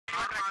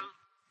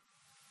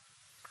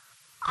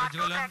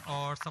प्रज्वलन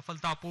और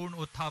सफलतापूर्ण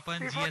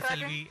उत्थापन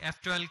GSLV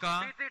F12 का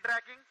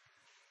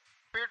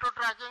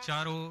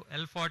चारों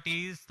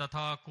L40s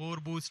तथा कोर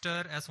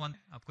बूस्टर S1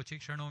 अब कुछ ही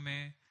क्षणों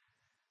में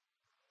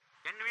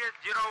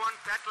NVS-01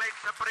 satellite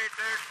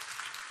separated.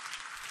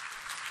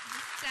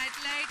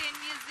 Satellite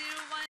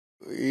NVS-01.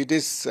 It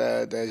is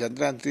the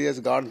Chandrayaan-3 has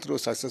gone through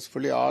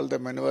successfully all the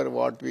maneuver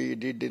what we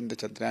did in the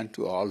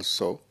Chandrayaan-2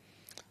 also.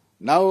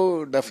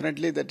 Now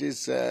definitely that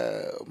is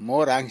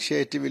more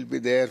anxiety will be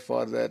there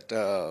for that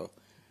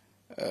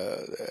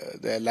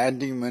the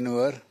landing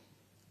maneuver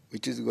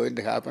which is going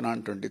to happen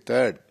on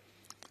 23rd.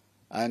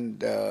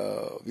 And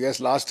yes,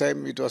 last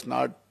time it was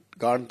not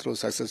gone through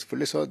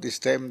successfully, so this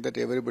time that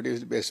everybody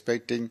will be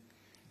expecting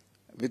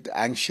with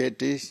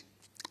anxiety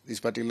this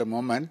particular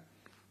moment.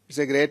 It's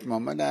a great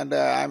moment, and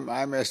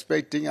I'm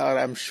expecting, or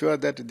I'm sure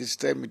that this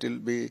time it will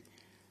be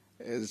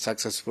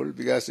successful,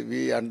 because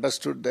we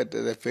understood that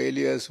the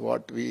failures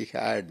what we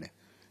had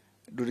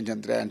during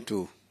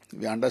Chandrayaan-2,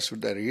 we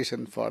understood the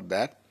reason for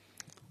that,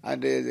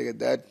 and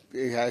that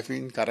have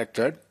been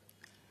corrected.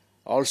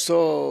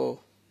 Also,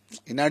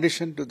 in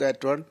addition to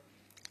that one,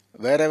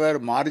 wherever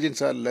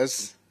margins are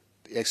less,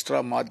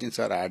 extra margins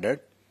are added.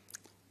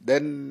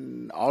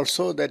 Then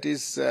also that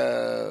is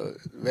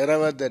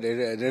wherever the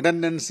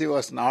redundancy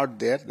was not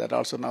there, that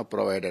also now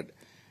provided.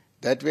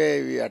 That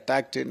way we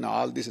attacked in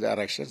all these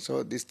directions.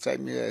 So this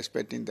time we are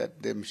expecting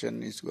that the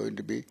mission is going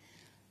to be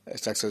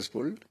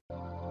successful.